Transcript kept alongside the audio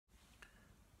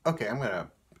Okay, I'm going to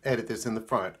edit this in the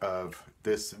front of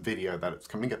this video that is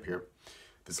coming up here,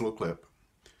 this little clip.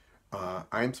 I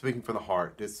am speaking from the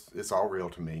heart. This is all real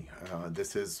to me.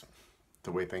 This is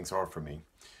the way things are for me.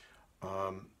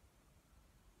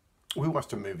 We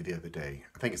watched a movie the other day.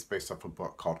 I think it's based off a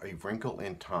book called A Wrinkle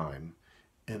in Time.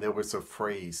 And there was a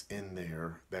phrase in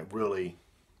there that really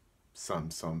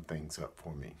sums some things up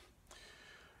for me.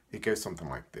 It goes something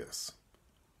like this.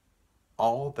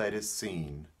 All that is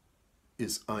seen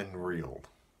is unreal.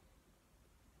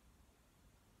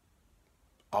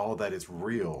 All that is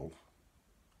real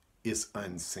is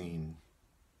unseen.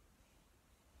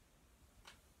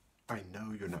 I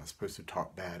know you're not supposed to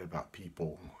talk bad about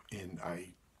people, and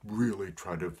I really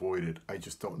try to avoid it. I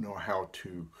just don't know how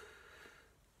to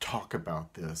talk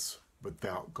about this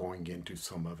without going into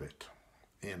some of it.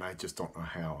 And I just don't know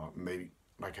how. Maybe,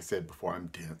 like I said before, I'm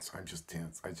dense. I'm just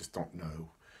dense. I just don't know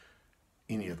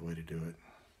any other way to do it.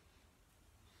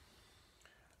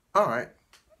 All right.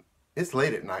 It's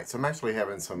late at night, so I'm actually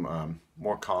having some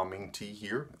more calming tea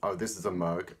here. Oh, this is a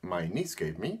mug my niece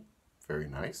gave me. Very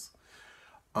nice.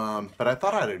 But I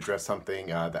thought I'd address something,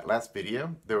 that last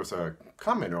video. There was a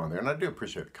commenter on there, and I do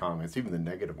appreciate the comments, even the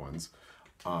negative ones.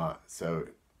 So,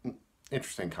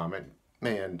 interesting comment.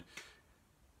 And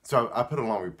so I put a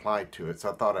long reply to it, so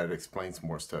I thought I'd explain some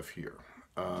more stuff here.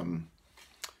 Me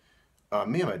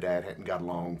and my dad hadn't got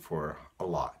along for a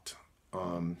lot.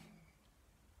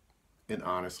 And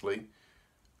honestly,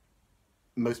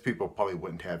 most people probably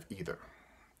wouldn't have either.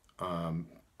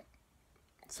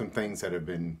 Some things that have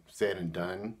been said and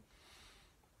done,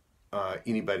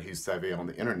 anybody who's savvy on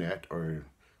the internet or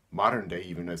modern day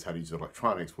even knows how to use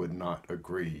electronics would not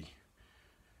agree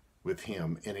with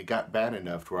him. And it got bad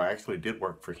enough to where I actually did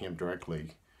work for him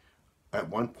directly at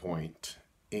one point,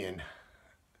 and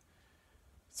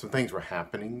some things were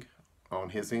happening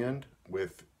on his end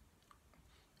with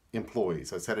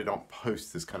employees. I said I don't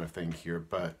post this kind of thing here,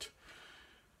 but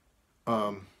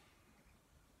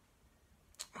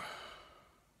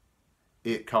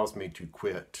it caused me to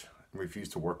quit and refuse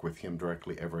to work with him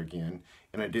directly ever again.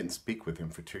 And I didn't speak with him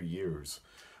for 2 years.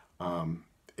 And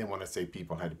when I say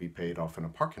people had to be paid off in a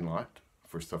parking lot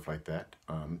for stuff like that,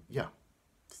 yeah.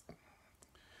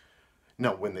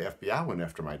 No, when the FBI went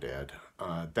after my dad,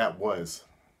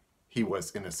 he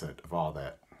was innocent of all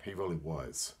that. He really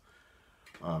was.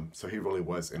 So he really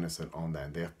was innocent on that.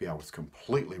 And the FBI was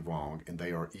completely wrong, and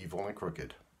they are evil and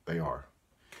crooked. They are.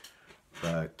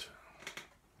 But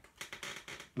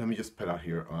let me just put out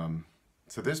here.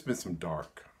 So there's been some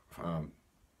dark.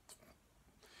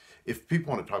 If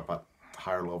people want to talk about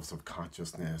higher levels of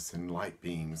consciousness and light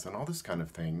beings and all this kind of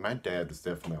thing, my dad is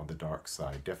definitely on the dark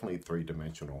side. Definitely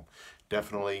three-dimensional.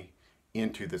 Definitely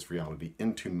into this reality,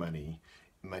 into money.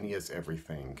 Money is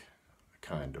everything,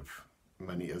 kind of.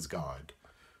 Money is God,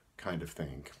 kind of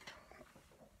thing.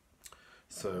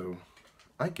 So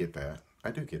I get that.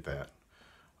 I do get that.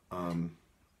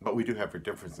 But we do have our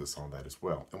differences on that as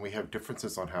well. And we have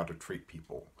differences on how to treat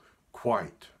people.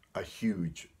 Quite a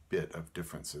huge bit of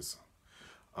differences.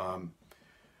 I'm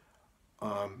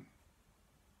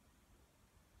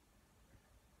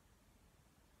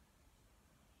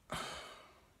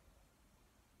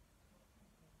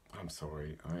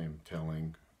sorry. I am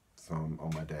telling some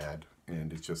on my dad,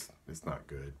 and it's not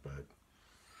good. But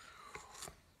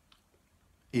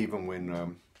even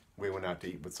when we went out to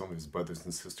eat with some of his brothers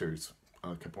and sisters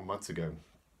a couple months ago,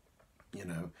 you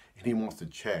know, and he wants to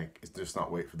check, it's just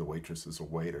not wait for the waitresses or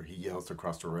waiter. He yells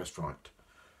across the restaurant,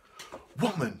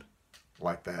 "Woman!"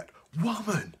 Like that.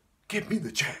 "Woman, give me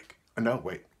the check." No,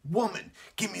 wait. "Woman,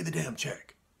 give me the damn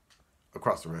check."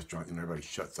 Across the restaurant, and everybody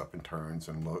shuts up and turns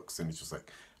and looks, and it's just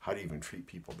like, how do you even treat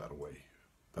people that way?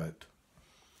 But,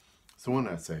 so when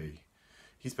I say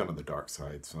he's been on the dark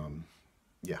side,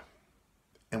 yeah.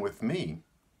 And with me,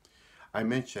 I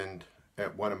mentioned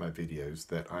at one of my videos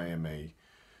that I am a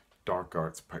dark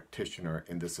arts practitioner,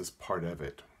 and this is part of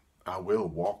it. I will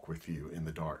walk with you in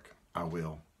the dark. I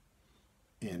will.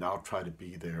 And I'll try to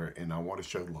be there, and I want to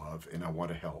show love, and I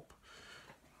want to help.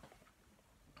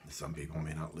 Some people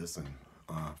may not listen.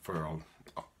 For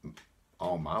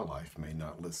all my life may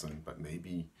not listen, but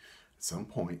maybe at some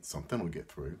point something will get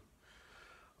through.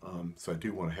 So I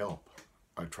do want to help.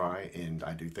 I try, and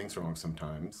I do things wrong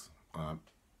sometimes.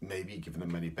 Maybe giving the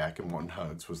money back and wanting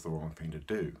hugs was the wrong thing to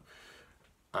do.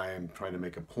 I am trying to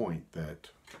make a point that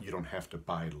you don't have to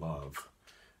buy love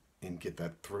and get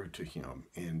that through to him,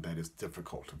 and that is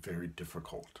difficult, very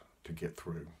difficult to get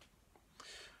through.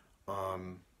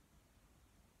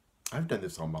 I've done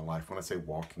this all my life. When I say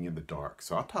walking in the dark,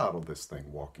 so I titled this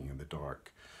thing "Walking in the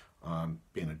Dark."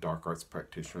 Being a dark arts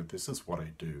practitioner, this is what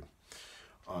I do.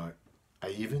 I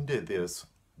even did this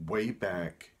way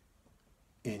back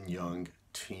in young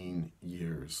teen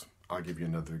years. I'll give you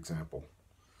another example.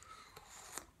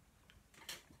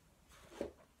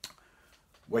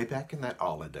 Way back in that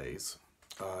holidays,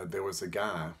 there was a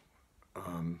guy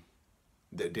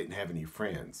that didn't have any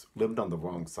friends, lived on the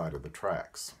wrong side of the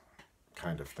tracks,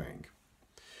 kind of thing.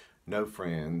 No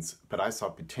friends, but I saw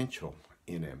potential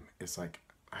in him. It's like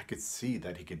I could see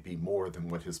that he could be more than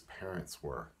what his parents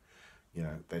were. You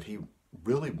know, that he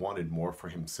really wanted more for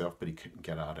himself, but he couldn't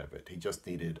get out of it. He just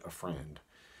needed a friend.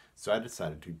 So I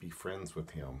decided to be friends with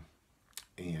him,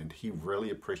 and he really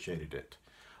appreciated it.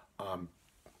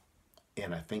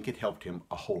 And I think it helped him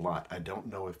a whole lot. I don't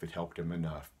know if it helped him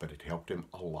enough, but it helped him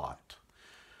a lot.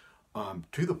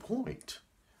 To the point,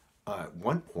 at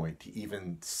one point, he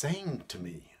even saying to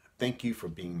me, "Thank you for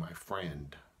being my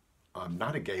friend."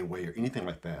 Not a gay way or anything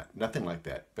like that, nothing like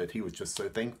that, but he was just so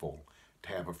thankful to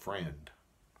have a friend.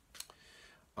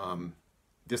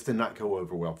 This did not go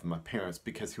over well with my parents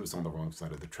because he was on the wrong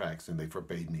side of the tracks, and they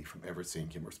forbade me from ever seeing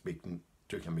him or speaking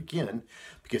to him again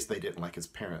because they didn't like his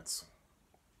parents.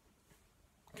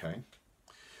 Okay?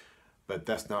 But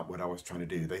that's not what I was trying to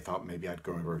do. They thought maybe I'd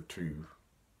go over to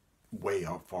way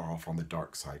out far off on the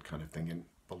dark side kind of thing, and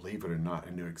believe it or not, I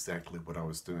knew exactly what I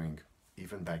was doing.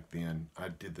 Even back then, I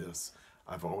did this.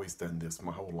 I've always done this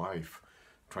my whole life,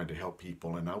 trying to help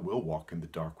people, and I will walk in the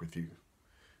dark with you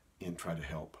and try to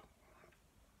help.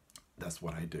 That's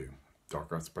what I do.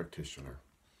 Dark Arts Practitioner.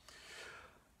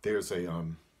 There's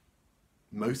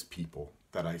most people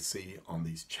that I see on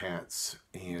these chats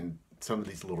and some of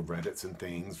these little Reddits and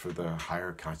things for the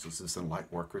higher consciousness and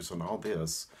light workers and all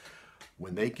this,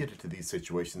 when they get into these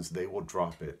situations, they will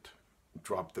drop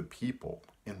the people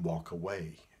and walk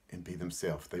away and be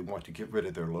themselves. They want to get rid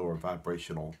of their lower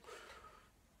vibrational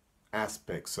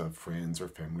aspects of friends or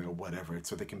family or whatever,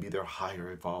 so they can be their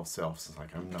higher evolved selves. It's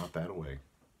like, I'm not that way.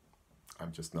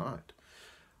 I'm just not.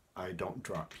 I don't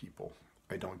drop people.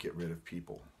 I don't get rid of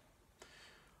people.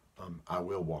 I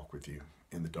will walk with you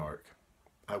in the dark.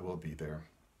 I will be there.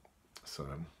 So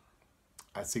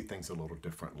I see things a little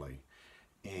differently.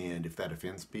 And if that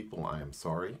offends people, I am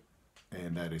sorry.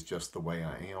 And that is just the way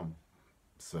I am.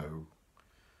 So,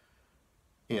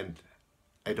 and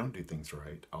I don't do things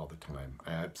right all the time.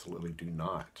 I absolutely do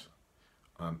not.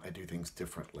 I do things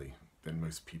differently than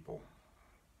most people.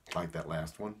 Like that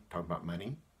last one, talking about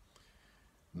money.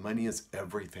 Money is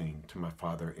everything to my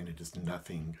father, and it is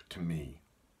nothing to me.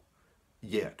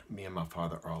 Yet, me and my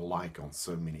father are alike on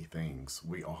so many things.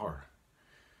 We are.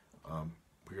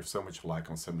 We are so much alike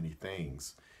on so many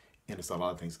things. And it's a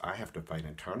lot of things I have to fight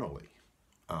internally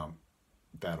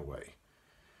that way.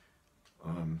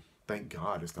 Thank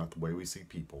God it's not the way we see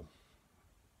people.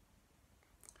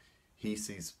 He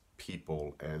sees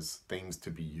people as things to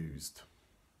be used.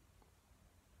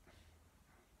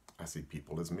 I see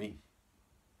people as me.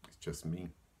 It's just me.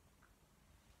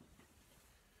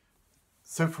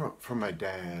 So for my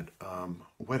dad,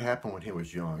 what happened when he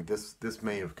was young, this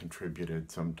may have contributed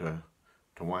some to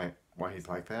why he's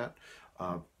like that.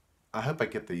 I hope I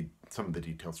get some of the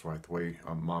details right, the way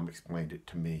Mom explained it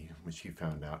to me when she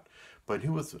found out. But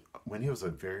when he was a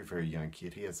very, very young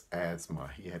kid, he has asthma.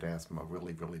 He had asthma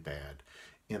really, really bad.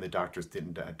 And the doctors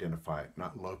didn't identify it,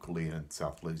 not locally in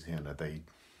South Louisiana. They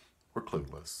were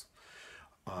clueless.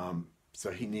 So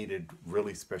he needed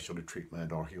really specialty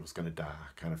treatment or he was going to die,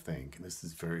 kind of thing. And this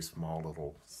is very small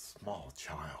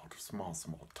child,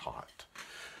 small tot.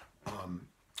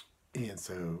 And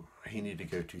so he needed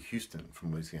to go to Houston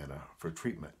from Louisiana for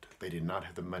treatment. They did not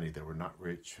have the money. They were not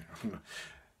rich,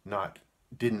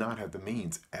 did not have the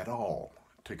means at all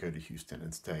to go to Houston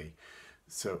and stay.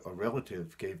 So a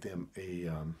relative gave them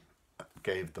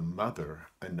gave the mother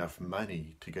enough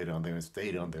money to go down there and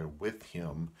stay down there with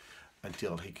him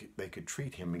until they could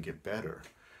treat him and get better.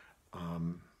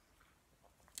 And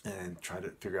try to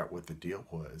figure out what the deal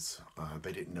was.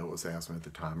 They didn't know it was asthma at the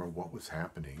time or what was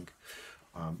happening.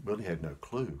 Really had no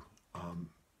clue.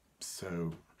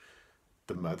 So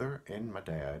the mother and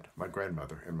my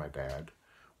grandmother and my dad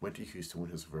went to Houston when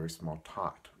he was a very small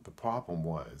tot. The problem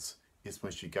is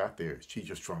when she got there, she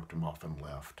just dropped him off and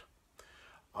left.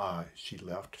 She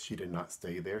left. She did not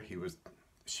stay there.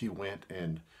 She went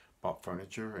and bought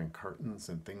furniture and curtains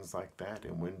and things like that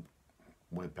and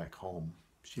went back home.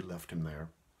 She left him there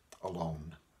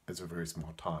alone as a very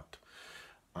small tot.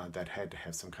 That had to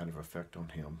have some kind of effect on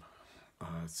him.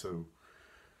 So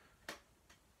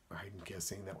I'm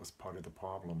guessing that was part of the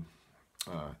problem.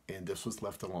 And this was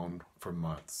left alone for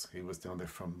months. He was down there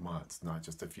for months, not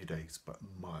just a few days, but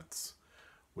months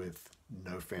with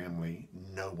no family,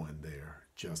 no one there,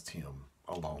 just him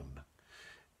alone.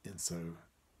 And so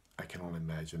I can only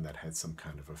imagine that had some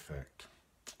kind of effect.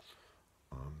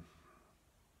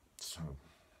 So,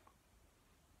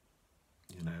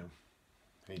 you know,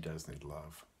 he does need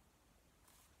love.